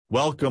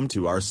Welcome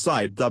to our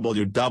site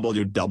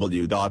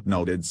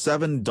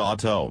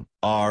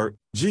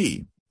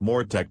www.noted7.org.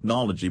 More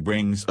technology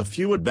brings a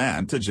few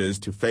advantages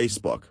to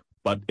Facebook,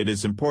 but it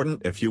is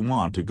important if you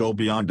want to go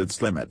beyond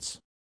its limits.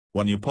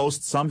 When you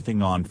post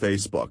something on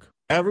Facebook,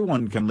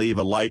 everyone can leave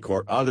a like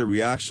or other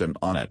reaction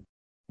on it.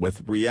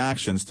 With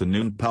reactions to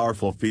new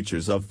powerful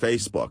features of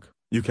Facebook,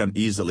 you can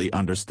easily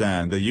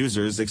understand the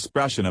user's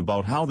expression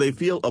about how they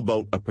feel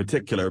about a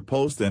particular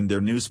post in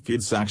their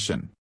newsfeed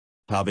section.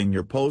 Having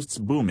your posts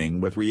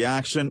booming with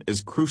reaction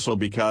is crucial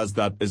because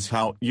that is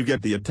how you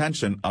get the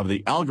attention of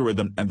the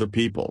algorithm and the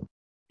people.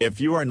 If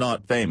you are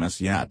not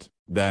famous yet,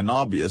 then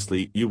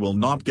obviously you will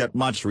not get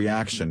much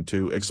reaction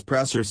to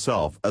express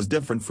yourself as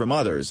different from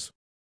others.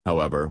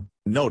 However,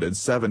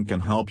 Noted7 can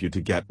help you to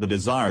get the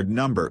desired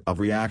number of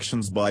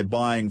reactions by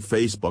buying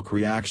Facebook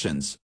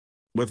reactions.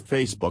 With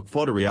Facebook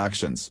photo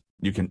reactions,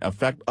 you can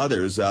affect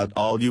others at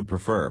all you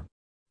prefer.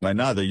 When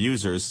other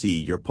users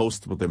see your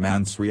post with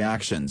immense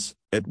reactions,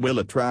 it will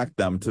attract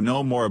them to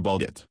know more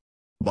about it.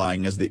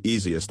 Buying is the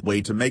easiest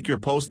way to make your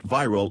post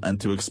viral and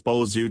to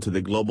expose you to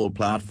the global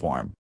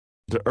platform.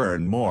 To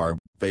earn more,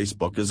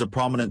 Facebook is a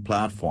prominent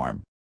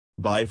platform.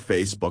 Buy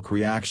Facebook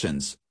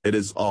reactions. It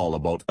is all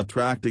about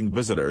attracting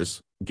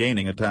visitors,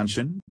 gaining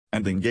attention,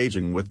 and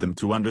engaging with them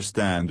to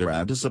understand their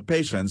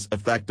anticipations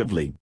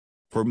effectively.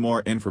 For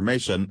more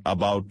information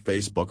about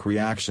Facebook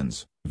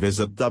reactions,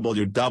 visit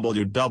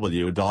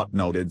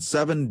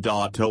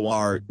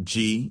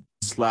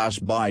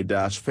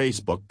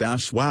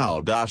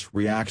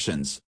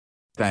www.noted7.org/buy-facebook-wow-reactions.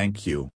 Thank you.